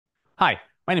Hi,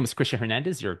 my name is Christian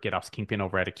Hernandez, your GitOps kingpin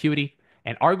over at Akuity,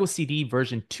 and Argo CD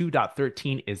version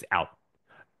 2.13 is out.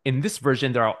 In this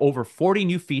version, there are over 40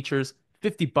 new features,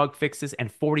 50 bug fixes,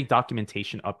 and 40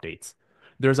 documentation updates.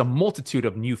 There's a multitude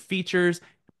of new features,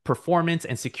 performance,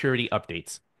 and security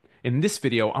updates. In this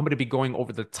video, I'm going to be going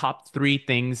over the top three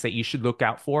things that you should look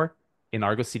out for in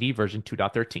Argo CD version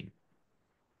 2.13.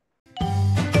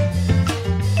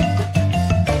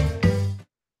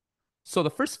 So the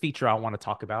first feature I want to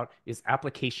talk about is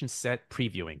ApplicationSet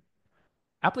Previewing.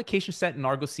 ApplicationSet in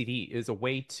Argo CD is a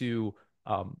way to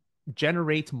um,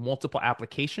 generate multiple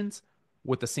applications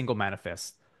with a single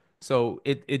manifest. So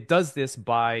it does this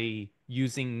by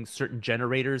using certain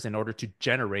generators in order to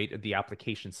generate the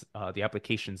applications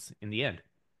in the end.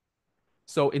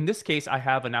 So in this case, I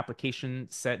have an application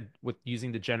set with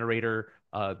using the generator,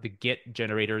 the Git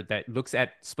generator that looks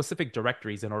at specific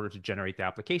directories in order to generate the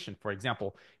application. For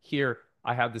example, here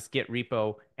I have this Git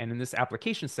repo, and in this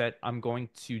application set, I'm going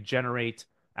to generate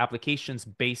applications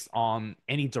based on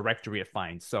any directory it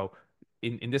finds. So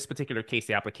in this particular case,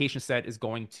 the application set is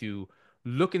going to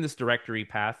look in this directory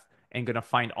path and going to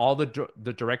find all the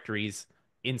directories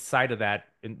inside of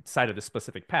the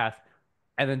specific path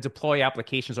and then deploy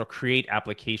applications or create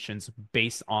applications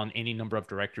based on any number of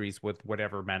directories with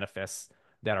whatever manifests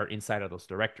that are inside of those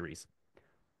directories.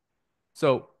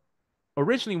 So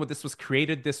originally when this was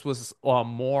created, this was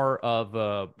more of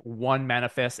a one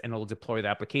manifest and it'll deploy the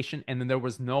application. And then there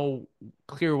was no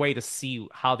clear way to see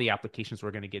how the applications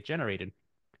were going to get generated.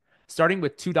 Starting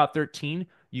with 2.13,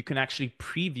 you can actually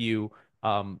preview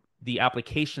the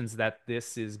applications that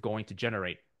this is going to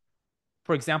generate.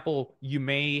 For example, you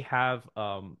may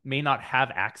not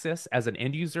have access as an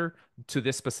end user to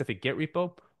this specific Git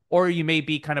repo, or you may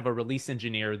be kind of a release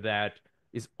engineer that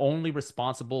is only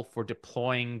responsible for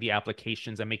deploying the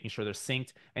applications and making sure they're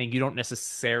synced, and you don't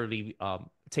necessarily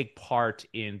take part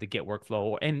in the Git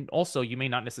workflow. And also, you may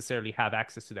not necessarily have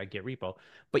access to that Git repo,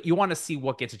 but you want to see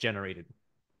what gets generated.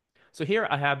 So here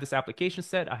I have this application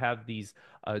set. I have these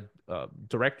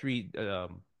directory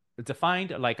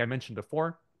defined, like I mentioned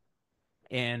before.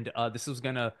 And this is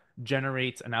going to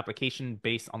generate an application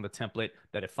based on the template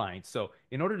that it finds. So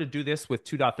in order to do this with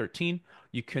 2.13,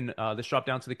 you can let's drop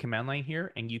down to the command line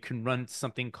here, and you can run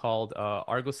something called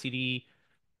Argo CD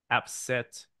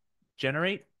appset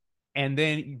generate. And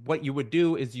then what you would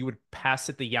do is you would pass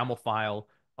it the YAML file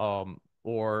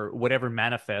or whatever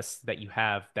manifest that you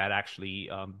have that actually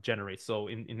generates. So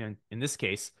in this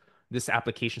case, this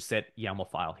application set YAML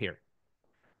file here.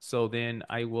 So then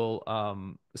I will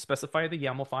specify the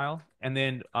YAML file, and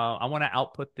then I want to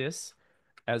output this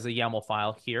as a YAML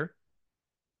file here.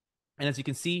 And as you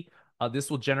can see, this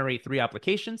will generate three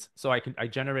applications. So I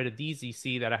generated these. You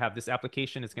see that I have this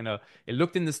application. It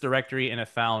looked in this directory and it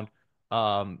found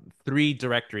three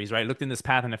directories, right? It looked in this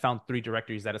path and it found three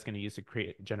directories that it's going to use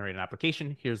to generate an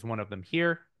application. Here's one of them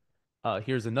here.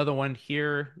 Here's another one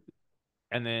here,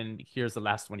 and then here's the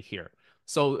last one here.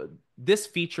 So this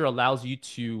feature allows you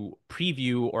to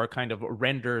preview or kind of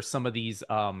render some of the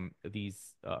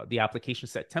application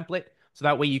set template. So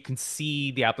that way you can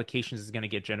see the applications is going to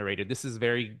get generated. This is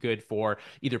very good for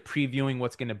either previewing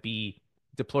what's going to be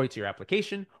deployed to your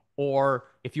application, or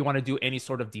if you want to do any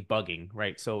sort of debugging,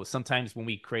 right? So sometimes when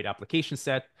we create application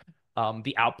set,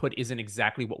 the output isn't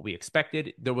exactly what we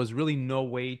expected. There was really no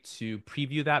way to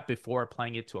preview that before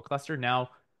applying it to a cluster.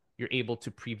 Now you're able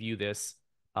to preview this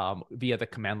via the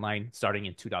command line starting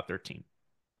in 2.13.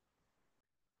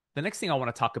 The next thing I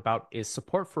want to talk about is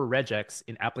support for regex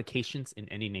in applications in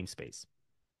any namespace.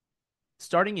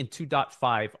 Starting in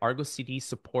 2.5, Argo CD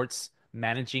supports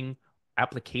managing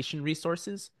application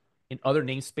resources in other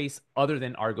namespace other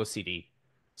than Argo CD.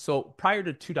 So prior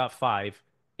to 2.5,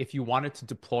 if you wanted to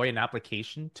deploy an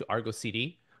application to Argo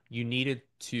CD, you needed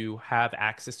to have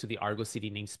access to the Argo CD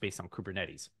namespace on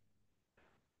Kubernetes.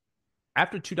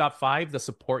 After 2.5, the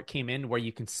support came in where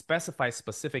you can specify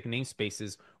specific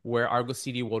namespaces where Argo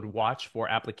CD would watch for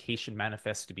application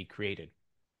manifests to be created.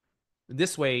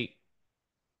 This way,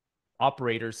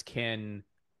 operators can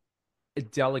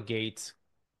delegate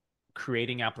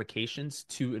creating applications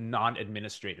to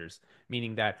non-administrators,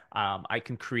 meaning that I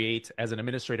can create, as an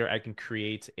administrator, I can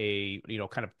create a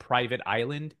kind of private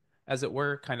island, as it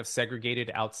were, kind of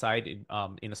segregated outside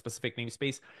in a specific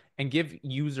namespace, and give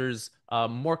users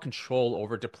more control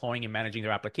over deploying and managing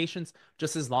their applications,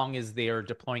 just as long as they are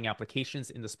deploying applications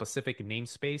in the specific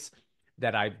namespace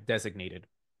that I've designated.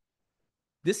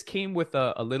 This came with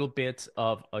a little bit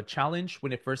of a challenge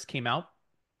when it first came out.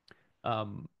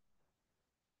 Um,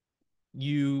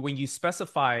 when you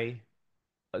specify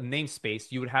a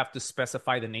namespace, you would have to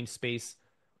specify the namespace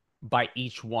by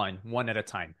each one at a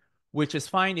time. which is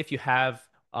fine if you have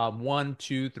one,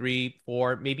 two, three,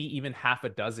 four, maybe even half a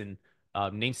dozen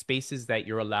namespaces that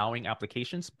you're allowing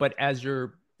applications. But as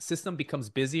your system becomes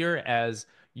busier, as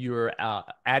you're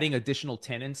adding additional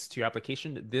tenants to your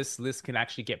application, this list can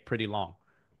actually get pretty long.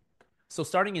 So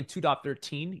starting in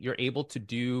 2.13, you're able to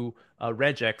do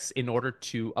regex in order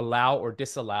to allow or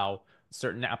disallow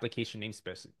certain application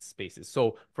namespaces.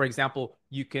 So for example,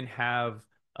 you can have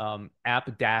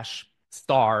app dash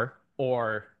star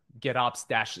or GitOps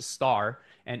dash star,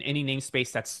 and any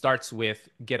namespace that starts with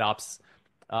GitOps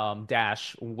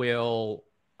dash will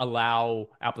allow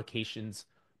applications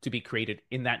to be created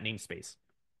in that namespace.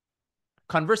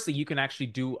 Conversely, you can actually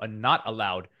do a not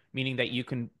allowed, meaning that you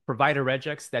can provide a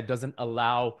regex that doesn't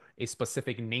allow a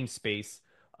specific namespace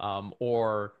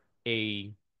or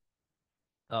a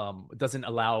doesn't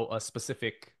allow a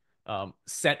specific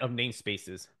set of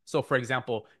namespaces. So, for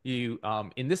example, you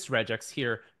in this regex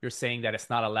here, you're saying that it's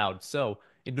not allowed. So,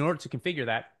 in order to configure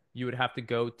that, you would have to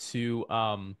go to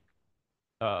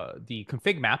the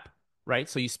config map, right?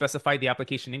 So you specify the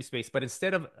application namespace, but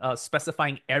instead of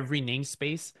specifying every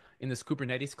namespace in this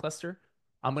Kubernetes cluster,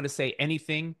 I'm going to say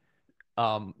anything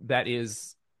that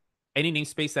is any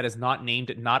namespace that is not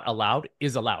named not allowed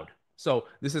is allowed. So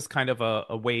this is kind of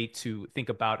a way to think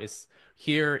about is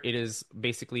here it is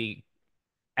basically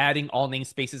adding all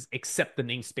namespaces except the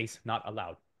namespace not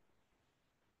allowed.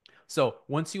 So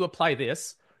once you apply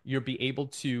this, you'll be able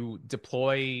to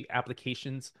deploy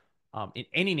applications in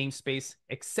any namespace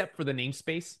except for the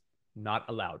namespace not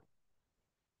allowed.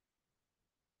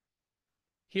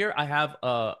 Here I have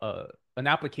an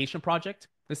application project.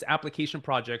 This application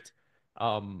project,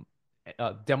 demo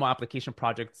application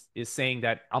project, is saying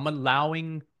that I'm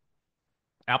allowing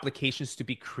applications to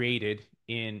be created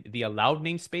in the allowed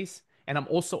namespace, and I'm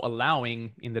also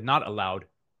allowing in the not allowed.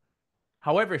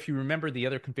 However, if you remember the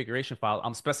other configuration file,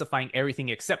 I'm specifying everything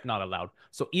except not allowed.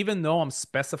 So even though I'm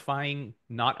specifying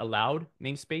not allowed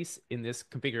namespace in this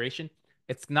configuration,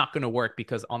 it's not going to work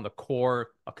because on the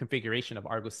core configuration of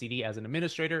Argo CD as an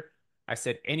administrator, I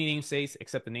said any namespace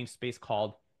except the namespace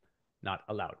called not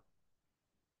allowed.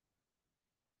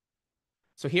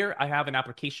 So here I have an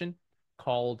application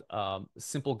called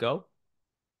Simple Go,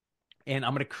 and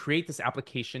I'm going to create this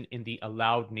application in the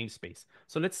allowed namespace.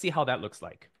 So let's see how that looks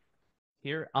like.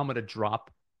 Here, I'm going to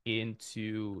drop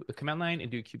into the command line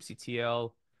and do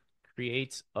kubectl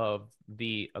create of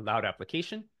the allowed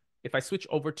application. If I switch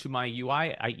over to my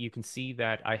UI, you can see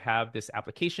that I have this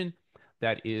application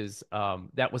that is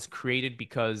that was created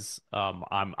because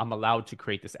I'm allowed to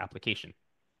create this application,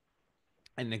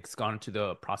 and it's gone to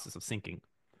the process of syncing.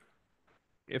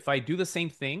 If I do the same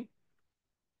thing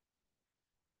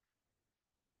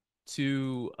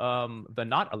to the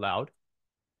not allowed,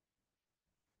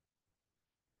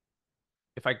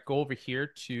 if I go over here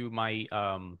to my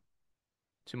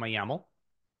YAML,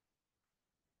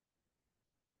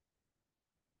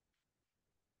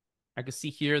 I can see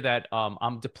here that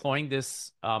I'm deploying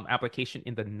this application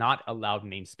in the not allowed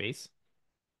namespace.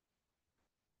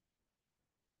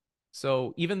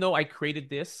 So even though I created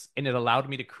this and it allowed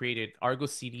me to create it, Argo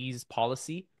CD's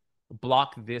policy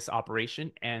block this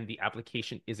operation and the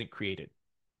application isn't created.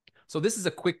 So this is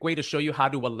a quick way to show you how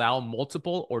to allow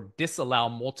multiple or disallow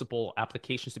multiple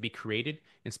applications to be created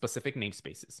in specific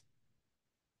namespaces.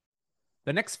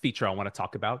 The next feature I want to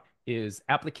talk about is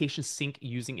application sync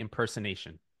using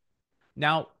impersonation.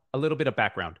 Now, a little bit of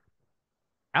background.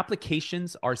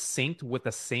 Applications are synced with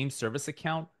the same service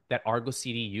account that Argo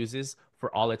CD uses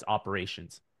for all its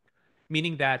operations,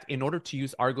 meaning that in order to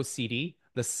use Argo CD,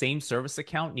 the same service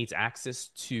account needs access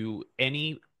to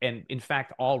any and, in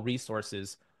fact, all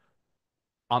resources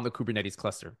on the Kubernetes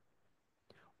cluster.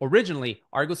 Originally,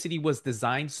 Argo CD was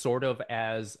designed sort of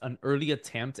as an early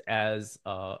attempt as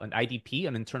an IDP,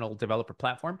 an internal developer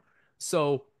platform.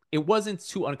 So it wasn't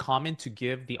too uncommon to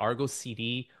give the Argo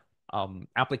CD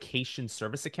application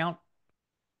service account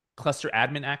cluster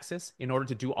admin access in order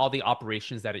to do all the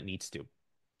operations that it needs to.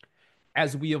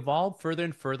 As we evolve further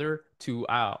and further to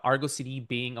Argo CD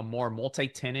being a more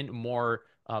multi-tenant, more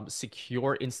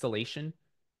secure installation,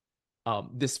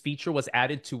 this feature was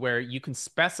added to where you can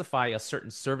specify a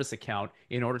certain service account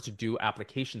in order to do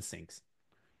application syncs.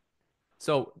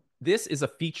 So this is a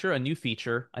feature, a new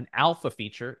feature, an alpha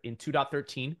feature in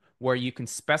 2.13, where you can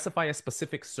specify a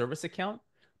specific service account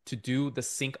to do the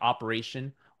sync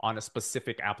operation on a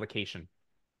specific application.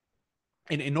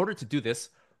 And in order to do this,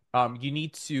 you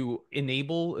need to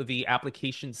enable the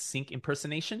application sync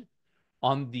impersonation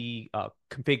on the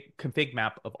config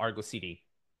map of Argo CD.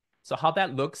 So how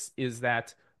that looks is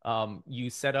that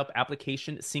you set up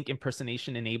application sync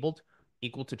impersonation enabled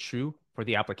equal to true for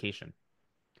the application.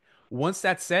 Once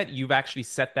that's set, you've actually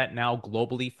set that now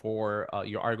globally for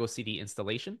your Argo CD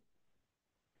installation.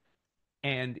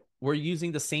 And we're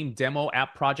using the same demo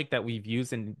app project that we've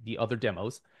used in the other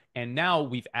demos. And now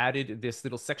we've added this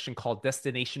little section called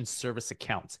Destination Service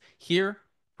Accounts. Here,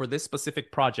 for this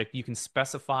specific project, you can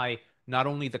specify not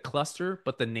only the cluster,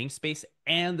 but the namespace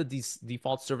and the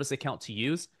default service account to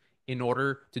use in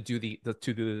order to do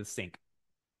the sync.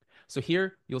 So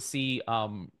here you'll see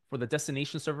for the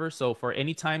destination server. So for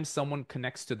any time someone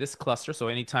connects to this cluster, so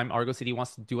anytime Argo CD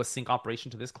wants to do a sync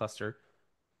operation to this cluster,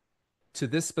 to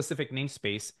this specific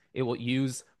namespace, it will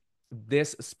use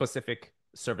this specific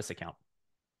service account.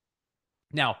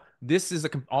 Now, this is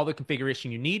all the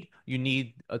configuration you need. You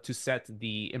need to set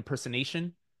the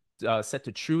impersonation set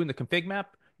to true in the config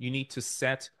map. You need to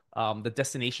set the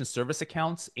destination service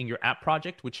accounts in your app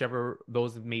project, whichever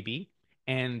those may be,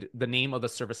 and the name of the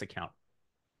service account.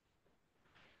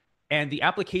 And the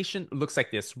application looks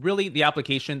like this. Really, the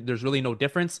application, there's really no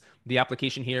difference. The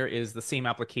application here is the same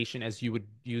application as you would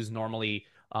use normally,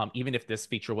 even if this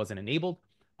feature wasn't enabled.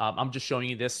 I'm just showing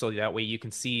you this so that way you can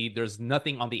see there's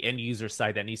nothing on the end user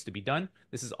side that needs to be done.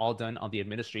 This is all done on the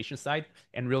administration side.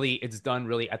 And really, it's done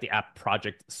really at the app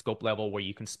project scope level where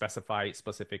you can specify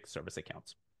specific service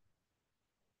accounts.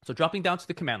 So dropping down to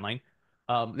the command line,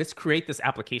 let's create this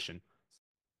application.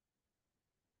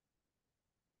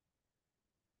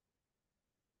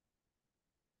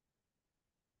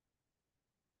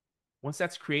 Once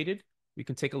that's created, we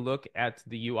can take a look at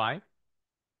the UI.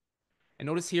 And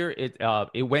notice here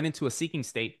it went into a seeking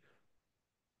state,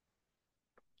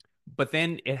 but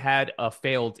then it had a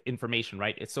failed information,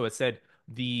 right? So it said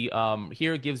the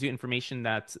here it gives you information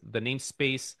that the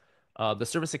namespace, the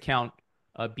service account,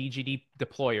 BGD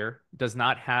deployer does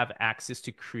not have access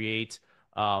to create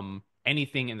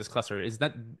anything in this cluster. Is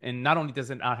that and not only does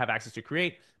it not have access to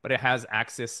create, but it has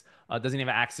access doesn't have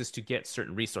access to get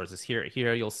certain resources.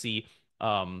 Here you'll see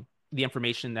the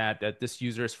information that this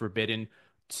user is forbidden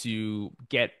to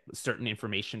get certain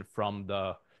information from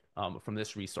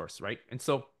this resource, right? And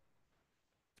so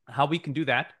how we can do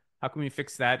that, how can we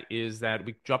fix that is that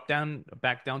we drop down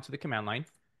back down to the command line.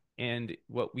 And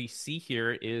what we see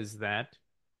here is that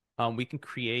we can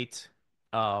create,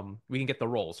 we can get the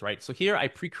roles, right? So here I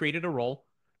pre-created a role.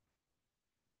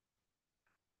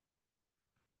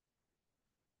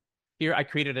 Here I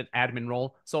created an admin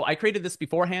role. So I created this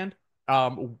beforehand.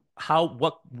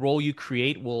 What role you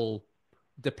create will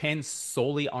depend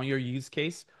solely on your use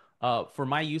case. For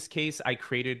my use case, I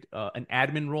created an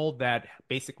admin role that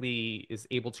basically is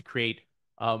able to create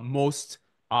most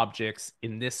objects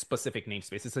in this specific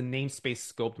namespace. It's a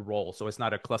namespace scoped role, so it's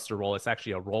not a cluster role. It's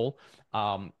actually a role,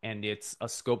 and it's a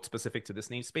scope specific to this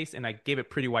namespace. And I gave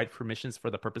it pretty wide permissions for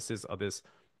the purposes of this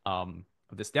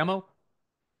demo.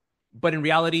 But in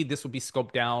reality, this will be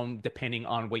scoped down depending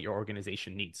on what your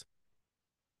organization needs.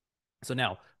 So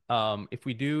now, if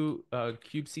we do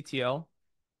kubectl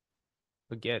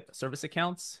get service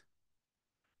accounts,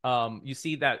 you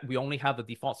see that we only have the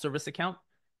default service account.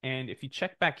 And if you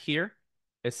check back here,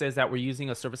 it says that we're using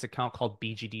a service account called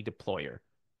BGD deployer.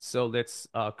 So let's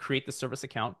create the service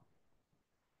account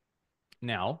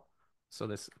now. So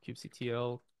let's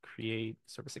kubectl create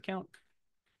service account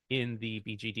in the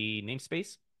BGD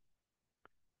namespace.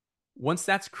 Once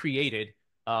that's created,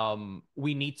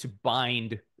 we need to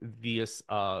bind this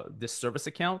service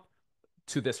account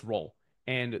to this role.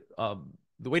 And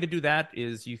the way to do that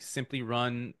is you simply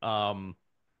run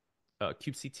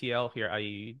kubectl. Here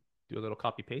I do a little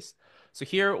copy paste. So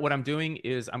here what I'm doing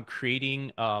is I'm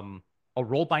creating a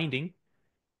role binding,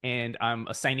 and I'm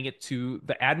assigning it to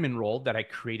the admin role that I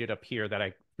created up here that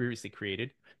I previously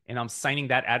created. And I'm assigning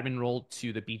that admin role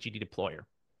to the BGD deployer.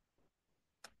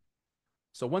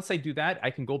 So once I do that, I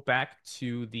can go back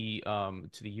to the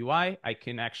UI. I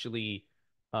can actually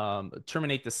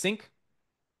terminate the sync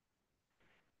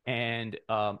and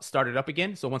start it up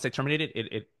again. So once I terminate it,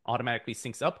 it automatically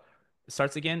syncs up,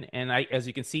 starts again. And as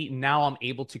you can see, now I'm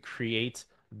able to create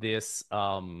this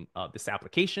this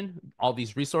application, all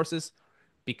these resources,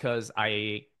 because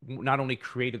I not only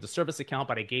created the service account,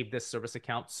 but I gave this service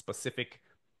account specific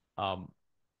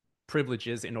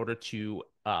privileges in order to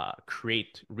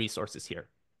create resources here.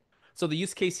 So the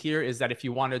use case here is that if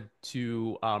you wanted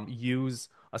to use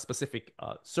a specific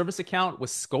service account with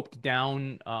scoped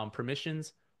down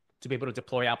permissions to be able to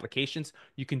deploy applications,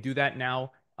 you can do that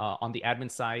now on the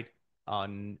admin side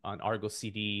on Argo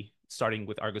CD, starting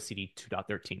with Argo CD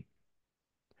 2.13.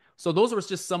 So those were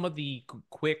just some of the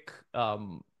quick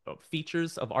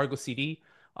features of Argo CD.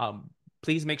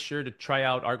 Please make sure to try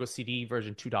out Argo CD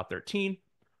version 2.13.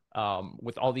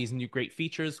 With all these new great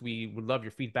features, we would love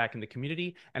your feedback in the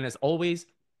community. And as always,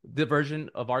 The version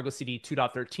of Argo CD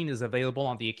 2.13 is available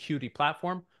on the Akuity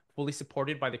platform, fully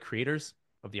supported by the creators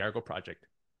of the Argo project.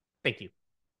 Thank you.